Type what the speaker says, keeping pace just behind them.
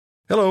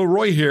Hello,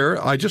 Roy here.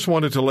 I just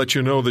wanted to let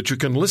you know that you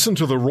can listen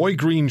to The Roy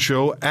Green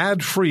Show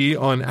ad-free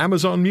on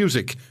Amazon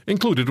Music,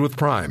 included with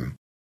Prime.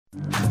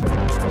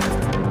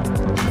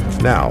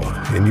 Now,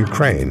 in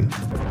Ukraine,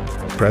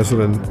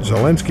 President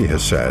Zelensky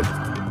has said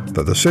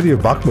that the city of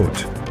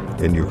Bakhmut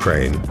in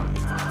Ukraine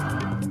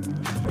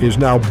is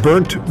now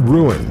burnt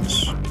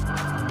ruins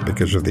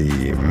because of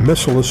the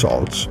missile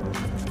assaults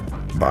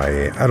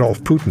by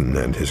Adolf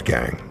Putin and his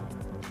gang.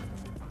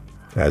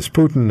 As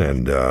Putin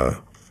and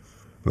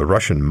the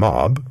Russian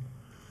mob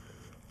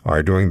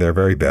are doing their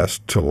very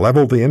best to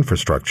level the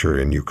infrastructure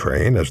in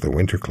Ukraine as the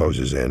winter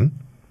closes in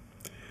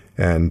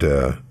and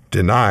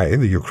deny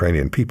the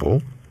Ukrainian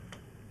people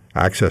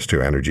access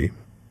to energy,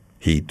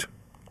 heat,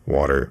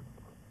 water,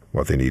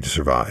 what they need to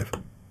survive.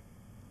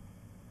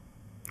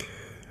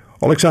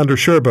 Alexander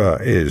Sherba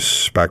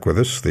is back with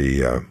us,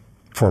 the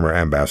former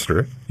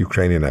ambassador,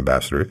 Ukrainian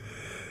ambassador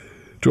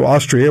to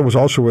Austria, was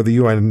also with the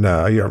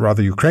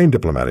Ukraine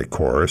Diplomatic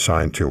Corps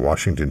assigned to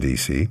Washington,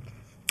 D.C.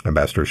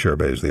 Ambassador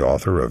Sherba is the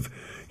author of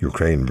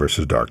Ukraine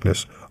versus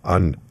Darkness,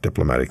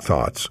 Undiplomatic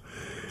Thoughts,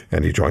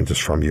 and he joins us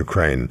from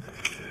Ukraine.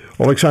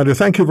 Alexander,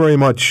 thank you very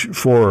much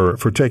for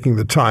taking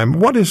the time.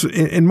 What is,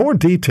 in more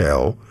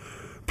detail,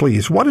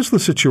 please, what is the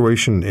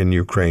situation in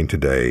Ukraine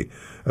today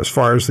as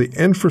far as the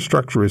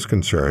infrastructure is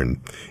concerned,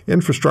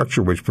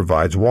 infrastructure which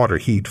provides water,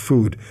 heat,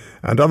 food,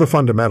 and other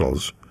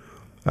fundamentals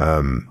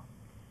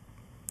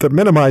that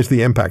minimize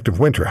the impact of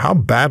winter? How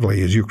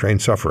badly is Ukraine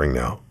suffering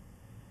now?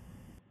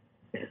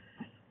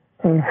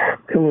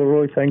 Hello,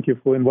 Roy. Thank you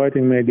for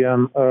inviting me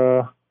again.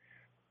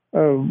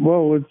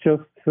 Well,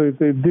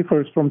 it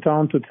differs from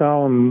town to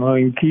town.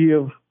 In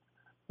Kiev,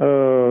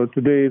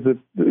 today it's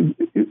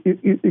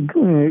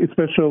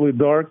especially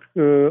dark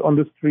on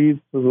the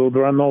streets, so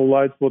there are no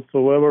lights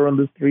whatsoever on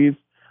the streets,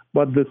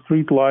 but the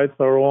street lights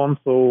are on,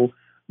 so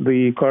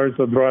the cars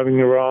are driving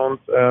around.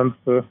 And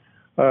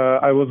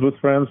I was with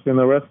friends in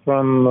a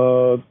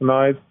restaurant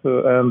tonight,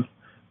 and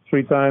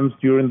 3 times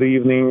during the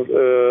evening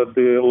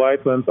the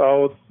light went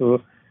out.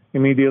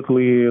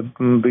 Immediately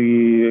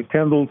the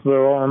candles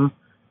were on,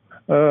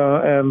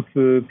 and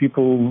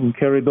people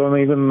carried on.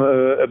 Even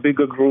a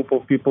bigger group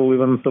of people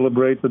even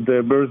celebrated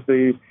their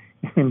birthday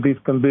in these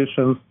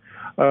conditions.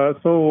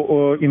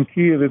 So in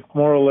Kiev it's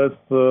more or less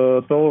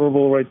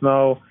tolerable right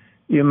now.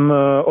 In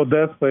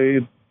Odessa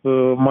it's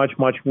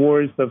much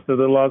worse after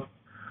the last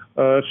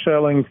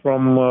shelling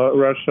from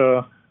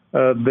Russia.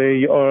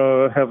 They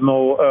have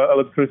no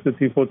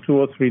electricity for 2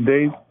 or 3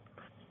 days.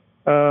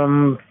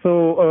 In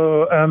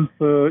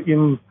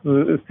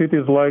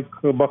cities like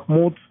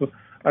Bakhmut,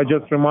 I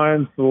just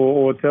remind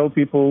or tell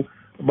people,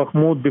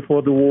 Bakhmut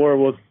before the war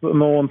was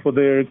known for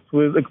their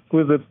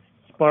exquisite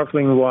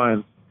sparkling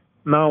wine.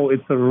 Now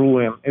it's a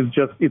ruin. It's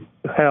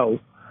hell.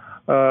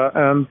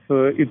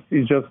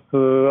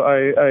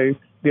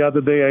 The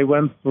other day I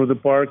went through the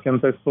park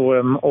and I saw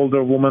an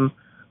older woman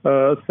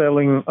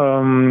selling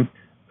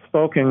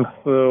stockings,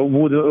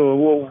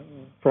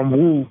 from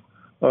wool,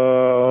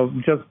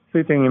 just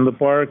sitting in the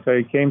park.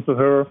 I came to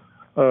her,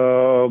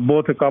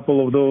 bought a couple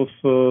of those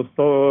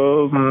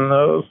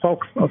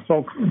socks,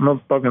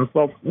 not stockings,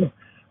 socks,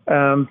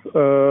 and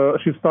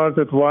she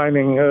started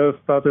whining,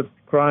 started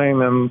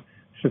crying, and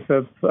she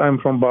said, "I'm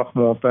from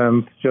Bakhmut,"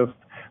 and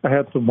I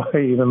had to buy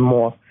even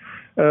more.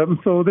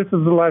 So this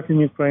is the life in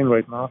Ukraine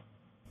right now.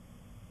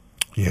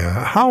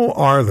 Yeah. How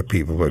are the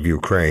people of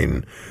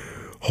Ukraine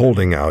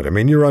holding out? I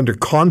mean, you're under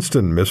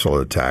constant missile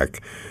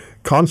attack,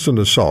 constant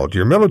assault.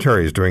 Your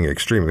military is doing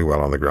extremely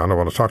well on the ground. I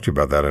want to talk to you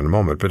about that in a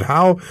moment. But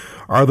how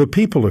are the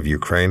people of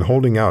Ukraine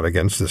holding out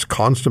against this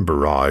constant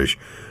barrage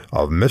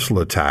of missile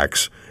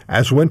attacks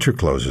as winter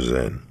closes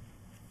in?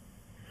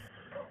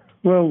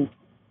 Well,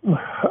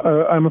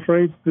 I'm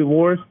afraid the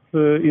worst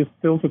is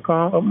still to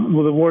come.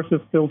 The worst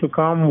is still to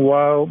come.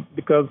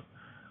 Because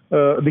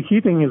the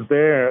heating is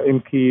there in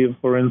Kyiv,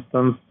 for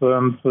instance,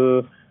 and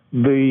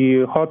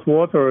the hot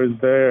water is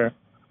there.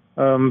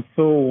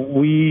 So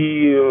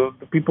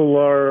the people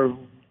are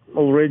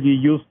already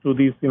used to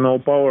these,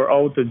 power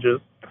outages.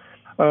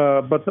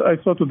 But I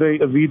saw today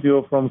a video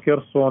from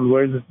Kherson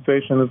where the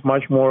situation is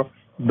much more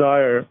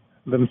dire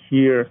than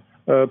here.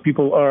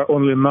 People are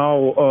only now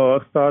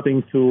starting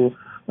to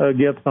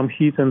get some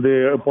heat in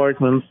their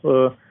apartments.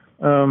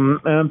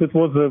 And it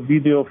was a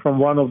video from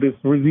one of these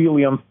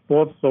resilient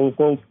spots,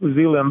 so-called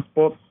resilient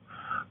spots,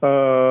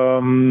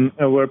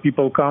 where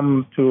people come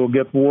to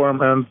get warm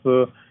and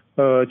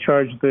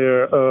charge their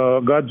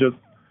gadgets.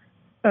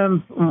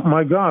 And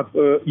my God,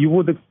 you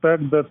would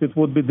expect that it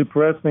would be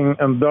depressing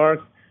and dark,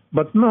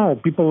 but no,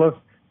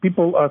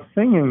 people are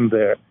singing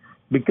there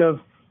because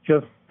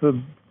just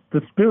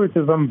the spirit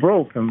is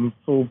unbroken.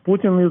 So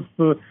Putin is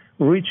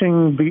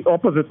reaching the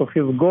opposite of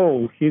his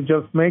goal. He's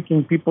just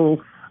making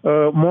people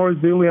more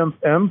resilient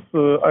and,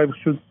 I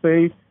should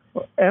say,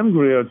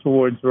 angrier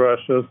towards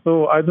Russia. So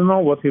I don't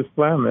know what his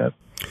plan is.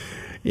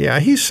 Yeah,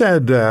 he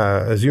said,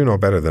 as you know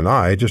better than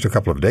I, just a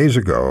couple of days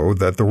ago,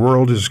 that the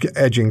world is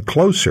edging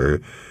closer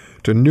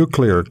to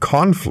nuclear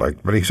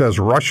conflict. But he says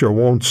Russia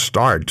won't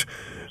start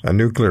a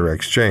nuclear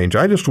exchange.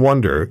 I just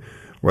wonder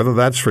whether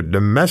that's for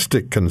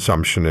domestic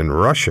consumption in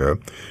Russia,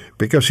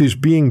 because he's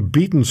being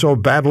beaten so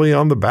badly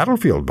on the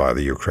battlefield by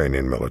the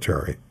Ukrainian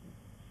military.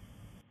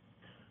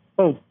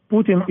 Well,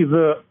 Putin is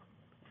a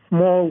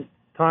small,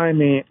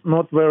 tiny,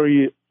 not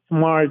very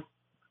smart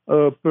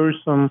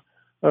person.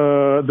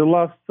 The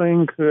last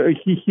thing,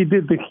 he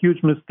did a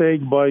huge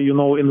mistake by,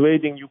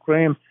 invading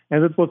Ukraine,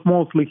 and it was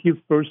mostly his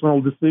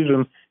personal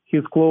decision.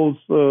 His close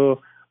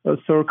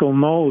circle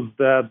knows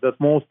that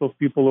most of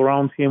people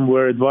around him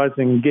were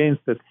advising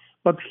against it.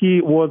 But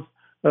he was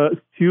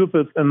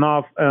stupid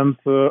enough and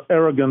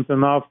arrogant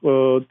enough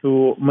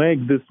to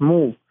make this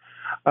move.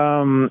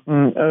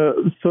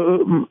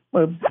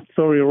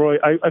 Sorry, Roy,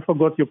 I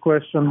forgot your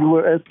question. You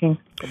were asking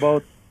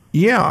about...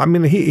 Yeah, I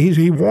mean,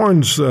 he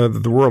warns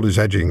that the world is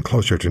edging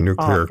closer to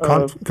nuclear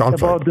conflict.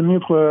 About the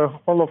nuclear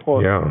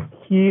holocaust. Yeah.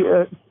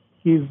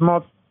 He's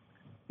not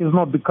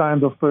the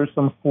kind of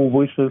person who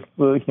wishes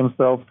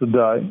himself to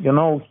die.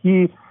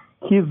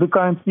 He's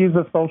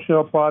a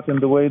sociopath in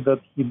the way that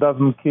he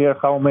doesn't care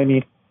how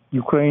many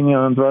Ukrainian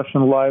and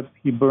Russian lives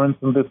he burns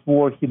in this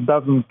war. He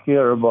doesn't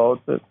care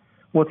about it.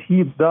 What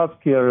he does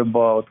care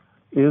about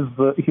is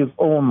his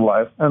own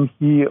life, and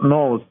he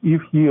knows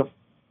if he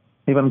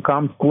even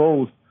comes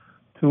close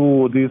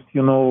to this,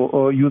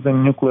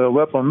 using nuclear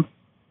weapons,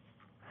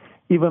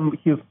 even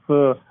his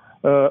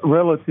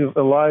relative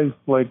allies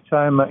like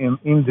China and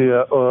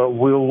India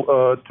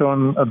will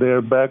turn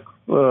their backs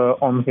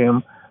on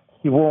him.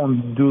 He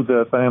won't do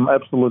that. I am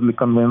absolutely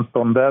convinced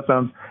on that.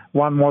 And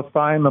one more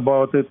sign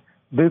about it: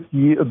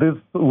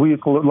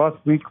 last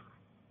week,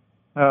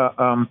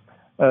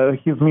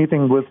 his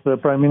meeting with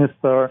Prime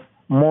Minister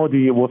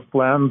Modi was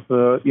planned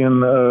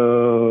in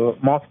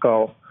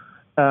Moscow.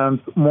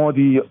 And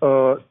Modi,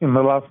 in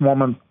the last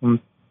moment,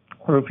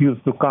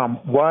 refused to come.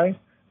 Why?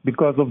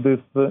 Because of this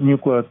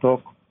nuclear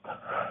talk.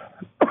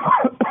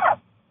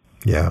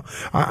 Yeah.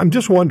 I'm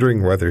just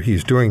wondering whether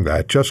he's doing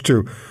that just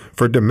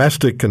for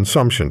domestic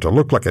consumption, to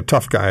look like a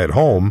tough guy at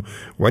home,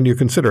 when you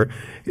consider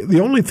the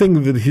only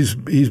thing that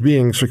he's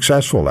being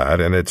successful at,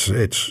 and it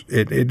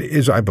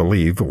is, I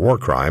believe, a war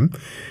crime,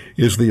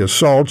 is the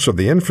assaults of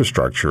the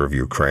infrastructure of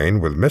Ukraine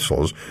with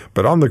missiles.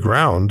 But on the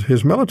ground,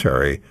 his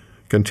military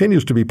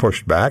continues to be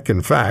pushed back.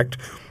 In fact,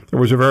 there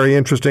was a very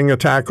interesting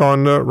attack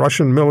on a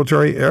Russian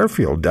military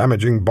airfield,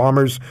 damaging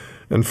bombers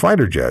and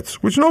fighter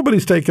jets, which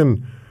nobody's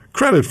taken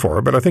credit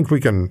for, but I think we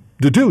can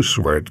deduce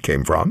where it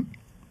came from.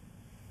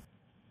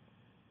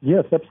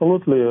 Yes,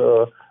 absolutely.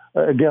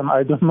 Again,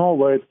 I don't know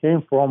where it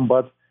came from,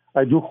 but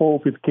I do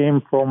hope it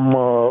came from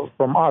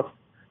us,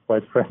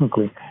 quite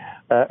frankly.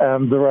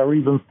 And there are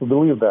reasons to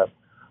believe that.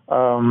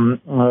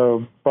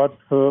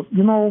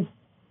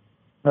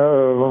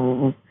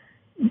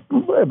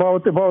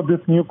 About this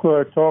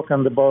nuclear talk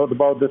and about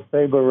the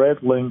saber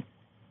rattling,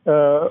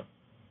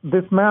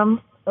 this man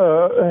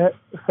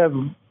has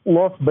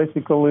lost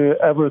basically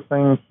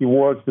everything he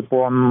worked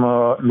upon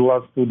in the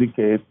last 2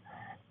 decades.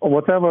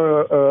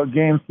 Whatever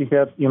gains he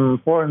had in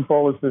foreign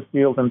policy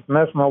field,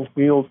 international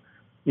field,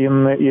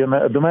 in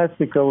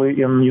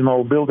domestically, in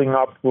building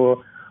up a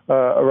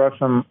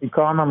Russian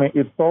economy,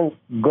 it's all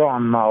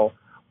gone now.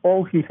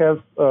 All he has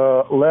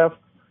left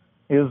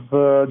is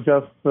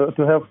just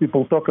to have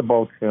people talk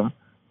about him.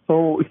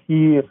 So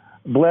he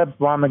blabs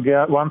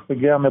once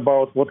again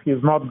about what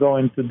he's not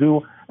going to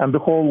do, and the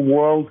whole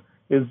world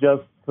is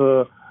just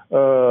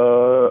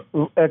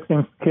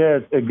acting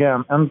scared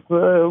again. And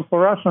for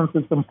Russians,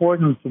 it's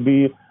important to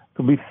be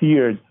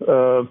feared.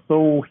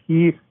 So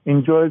he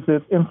enjoys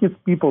it, and his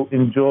people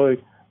enjoy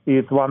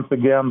it once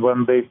again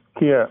when they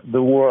scare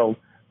the world.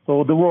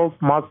 So the world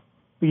must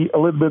be a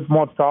little bit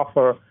more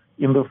tougher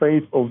in the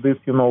face of this,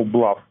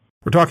 bluff.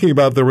 We're talking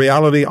about the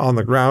reality on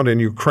the ground in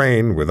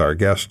Ukraine with our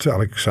guest,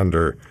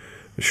 Alexander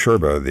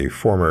Scherba, the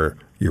former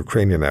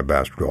Ukrainian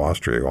ambassador to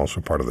Austria,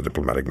 also part of the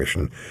diplomatic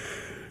mission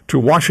to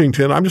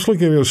Washington. I'm just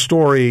looking at a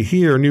story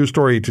here, a news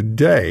story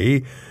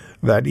today,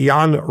 that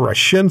Jan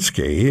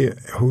Rashinsky,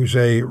 who's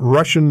a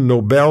Russian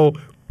Nobel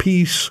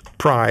Peace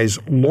Prize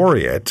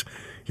laureate,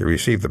 he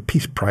received the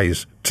Peace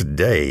Prize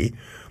today.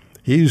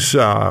 He's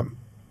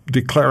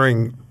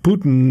declaring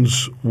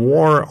Putin's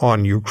war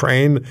on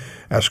Ukraine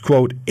as,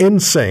 quote,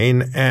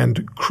 insane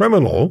and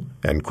criminal,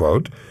 end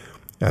quote.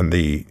 And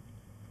the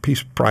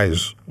Peace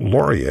Prize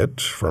laureate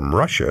from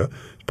Russia,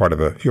 part of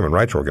a human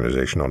rights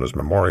organization known as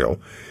Memorial,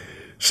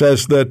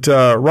 says that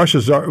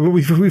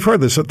we've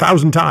heard this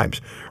 1,000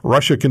 times.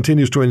 Russia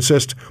continues to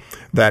insist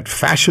that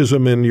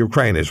fascism in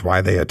Ukraine is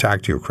why they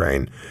attacked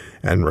Ukraine.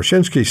 And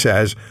Rashinsky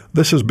says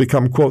this has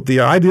become, quote, the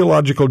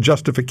ideological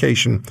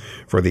justification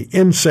for the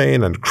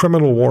insane and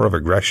criminal war of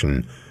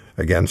aggression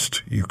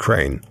against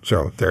Ukraine.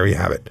 So there you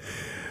have it.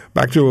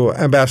 Back to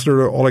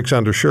Ambassador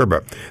Alexander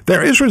Scherba.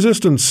 There is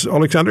resistance,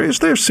 Alexander. Is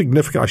there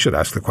significant, I should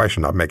ask the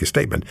question, not make a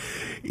statement.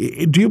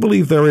 Do you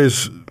believe there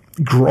is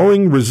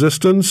growing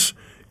resistance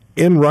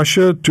in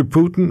Russia to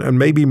Putin, and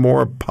maybe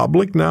more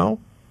public now?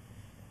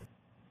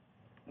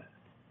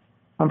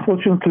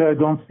 Unfortunately, I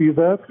don't see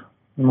that.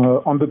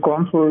 On the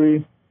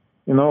contrary,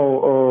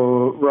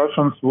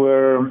 Russians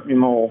were,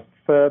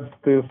 fed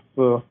this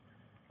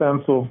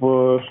sense of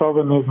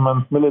chauvinism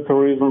and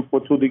militarism for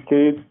 2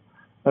 decades.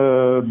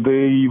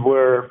 They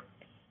were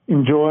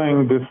enjoying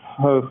this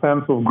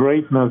sense of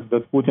greatness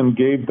that Putin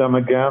gave them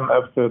again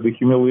after the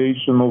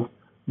humiliation of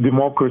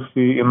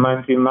democracy in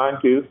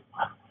 1990s.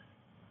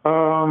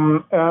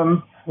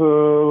 And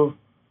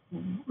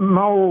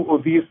now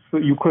these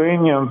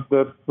Ukrainians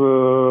that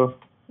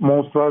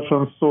most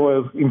Russians saw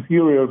as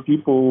inferior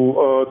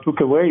people took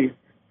away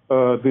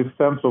this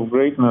sense of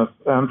greatness.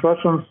 And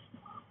Russians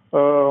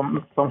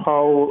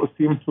somehow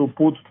seem to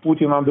put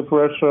Putin under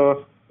pressure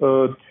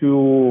to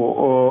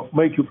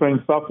make Ukraine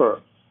suffer.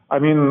 I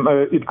mean,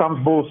 it comes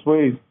both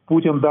ways.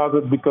 Putin does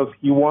it because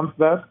he wants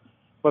that,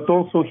 but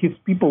also his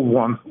people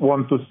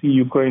want to see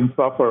Ukraine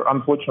suffer,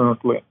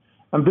 unfortunately.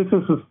 And this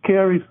is a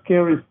scary,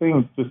 scary thing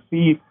to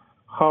see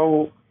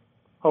how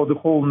the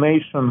whole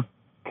nation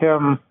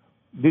can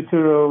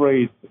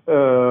deteriorate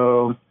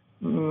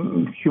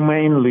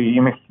humanely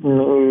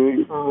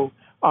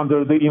under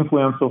the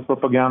influence of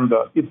propaganda.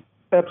 It's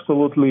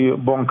absolutely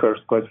bonkers,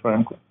 quite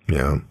frankly.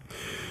 Yeah.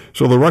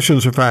 So the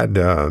Russians have had,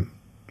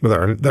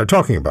 they're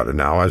talking about it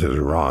now, as is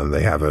Iran.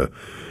 They have an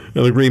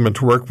agreement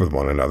to work with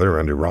one another,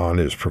 and Iran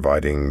is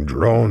providing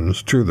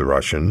drones to the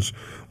Russians.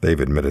 They've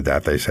admitted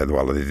that. They said,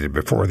 well, they did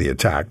before the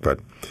attack,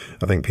 but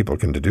I think people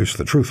can deduce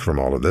the truth from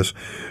all of this.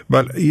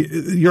 But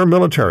your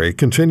military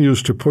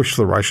continues to push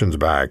the Russians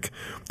back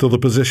to the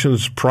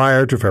positions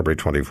prior to February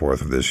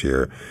 24th of this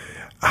year.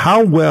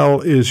 How well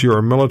is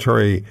your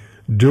military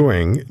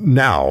doing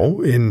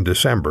now in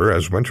December,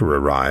 as winter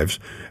arrives,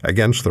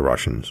 against the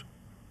Russians?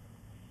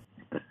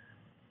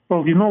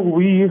 Well,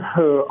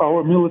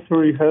 our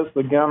military has,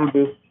 again,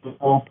 this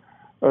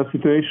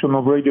situation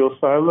of radio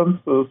silence.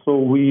 So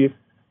we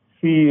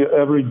see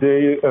every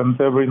day and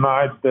every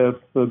night that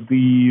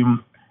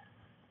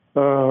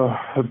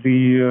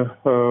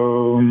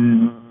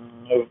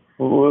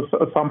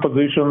some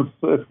positions,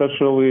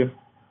 especially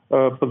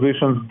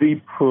positions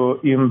deep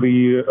in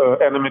the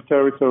enemy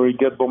territory,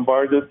 get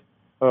bombarded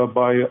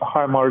by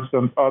HIMARS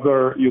and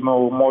other,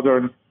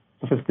 modern,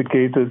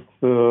 sophisticated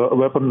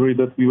weaponry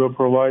that we were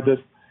provided.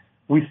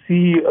 We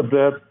see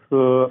that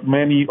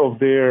many of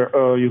their,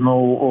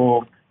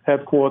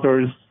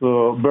 headquarters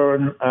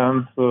burn,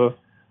 and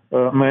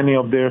many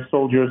of their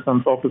soldiers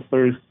and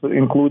officers,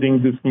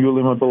 including these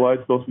newly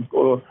mobilized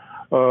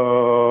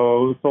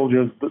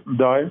soldiers,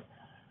 die.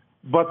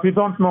 But we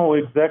don't know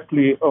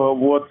exactly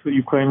what the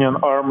Ukrainian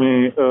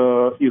army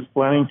is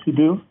planning to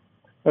do.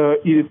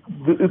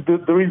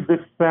 There is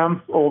this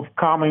sense of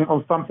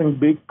something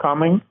big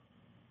coming,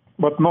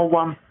 but no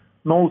one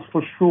knows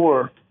for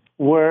sure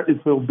where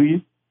it will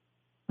be.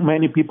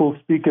 Many people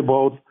speak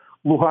about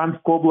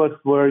Luhansk Oblast,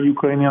 where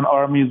Ukrainian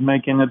army is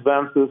making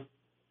advances.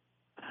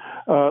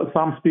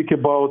 Some speak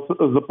about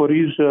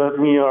Zaporizhzhia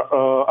near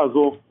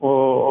Azov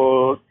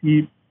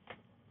Sea,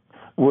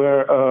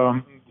 where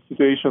the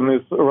situation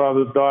is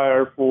rather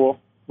dire for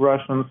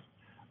Russians.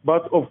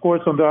 But of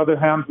course, on the other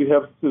hand, we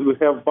have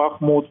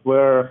Bakhmut,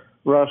 where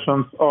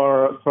Russians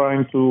are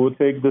trying to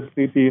take the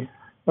city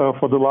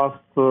for the last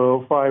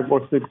 5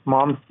 or 6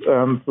 months,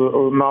 and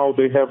now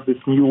they have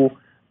this new,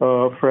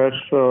 fresh,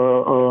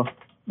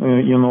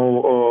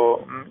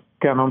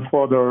 cannon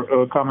fodder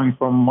coming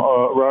from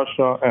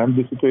Russia, and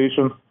the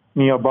situation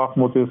near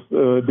Bakhmut is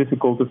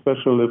difficult,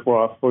 especially for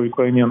us, for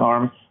Ukrainian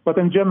army. But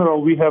in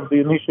general, we have the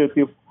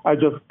initiative. I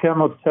just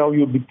cannot tell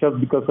you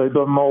because I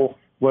don't know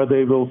where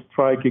they will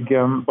strike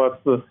again,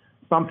 but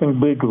something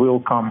big will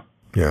come.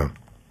 Yeah.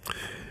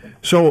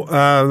 So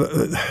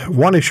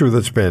one issue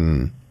that's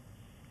been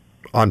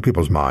on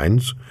people's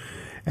minds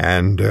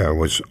and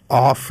was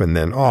off and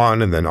then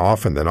on and then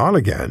off and then on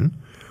again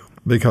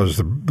because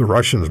the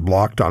Russians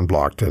blocked,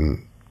 unblocked,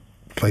 and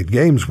played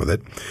games with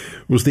it,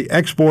 was the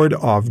export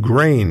of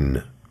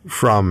grain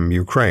from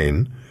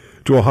Ukraine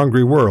to a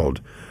hungry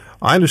world.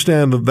 I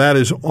understand that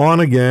is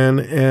on again,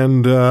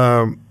 and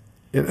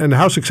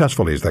how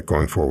successfully is that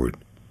going forward?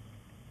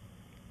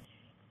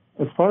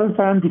 As far as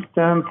I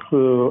understand,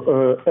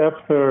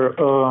 after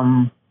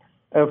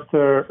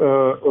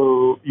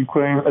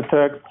Ukraine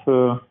attacked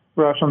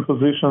Russian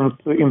positions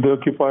in the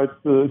occupied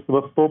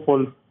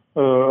Sevastopol,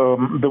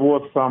 there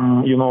was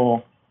some,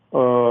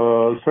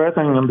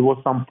 threatening, and there was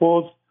some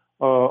pause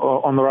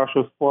on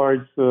Russia's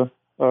part.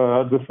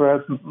 The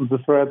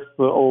threats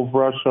of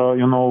Russia,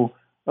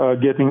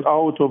 getting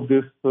out of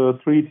this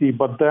treaty,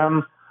 but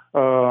then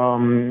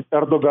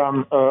Erdogan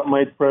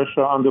made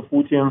pressure under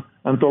Putin,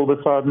 and all of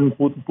a sudden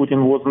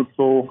Putin wasn't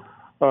so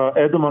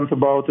adamant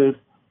about it.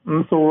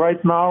 And so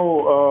right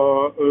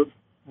now,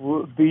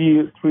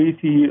 the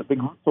treaty, the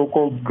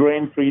so-called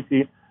grain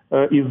treaty,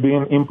 is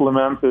being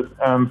implemented,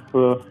 and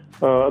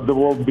the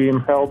world being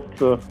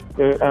helped,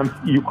 and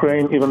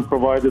Ukraine even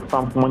provided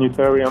some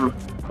humanitarian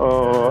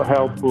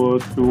help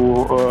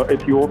to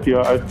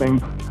Ethiopia, I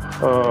think,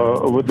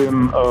 within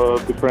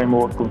the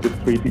framework of this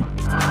treaty.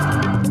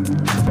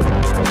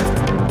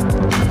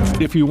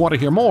 If you want to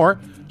hear more,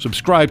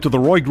 subscribe to The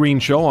Roy Green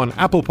Show on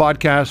Apple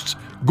Podcasts,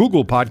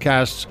 Google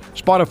Podcasts,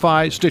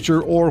 Spotify,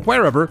 Stitcher, or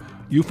wherever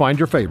you find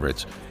your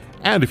favorites.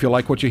 And if you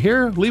like what you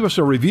hear, leave us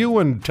a review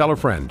and tell a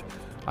friend.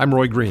 I'm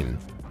Roy Green.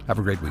 Have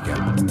a great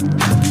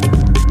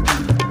weekend.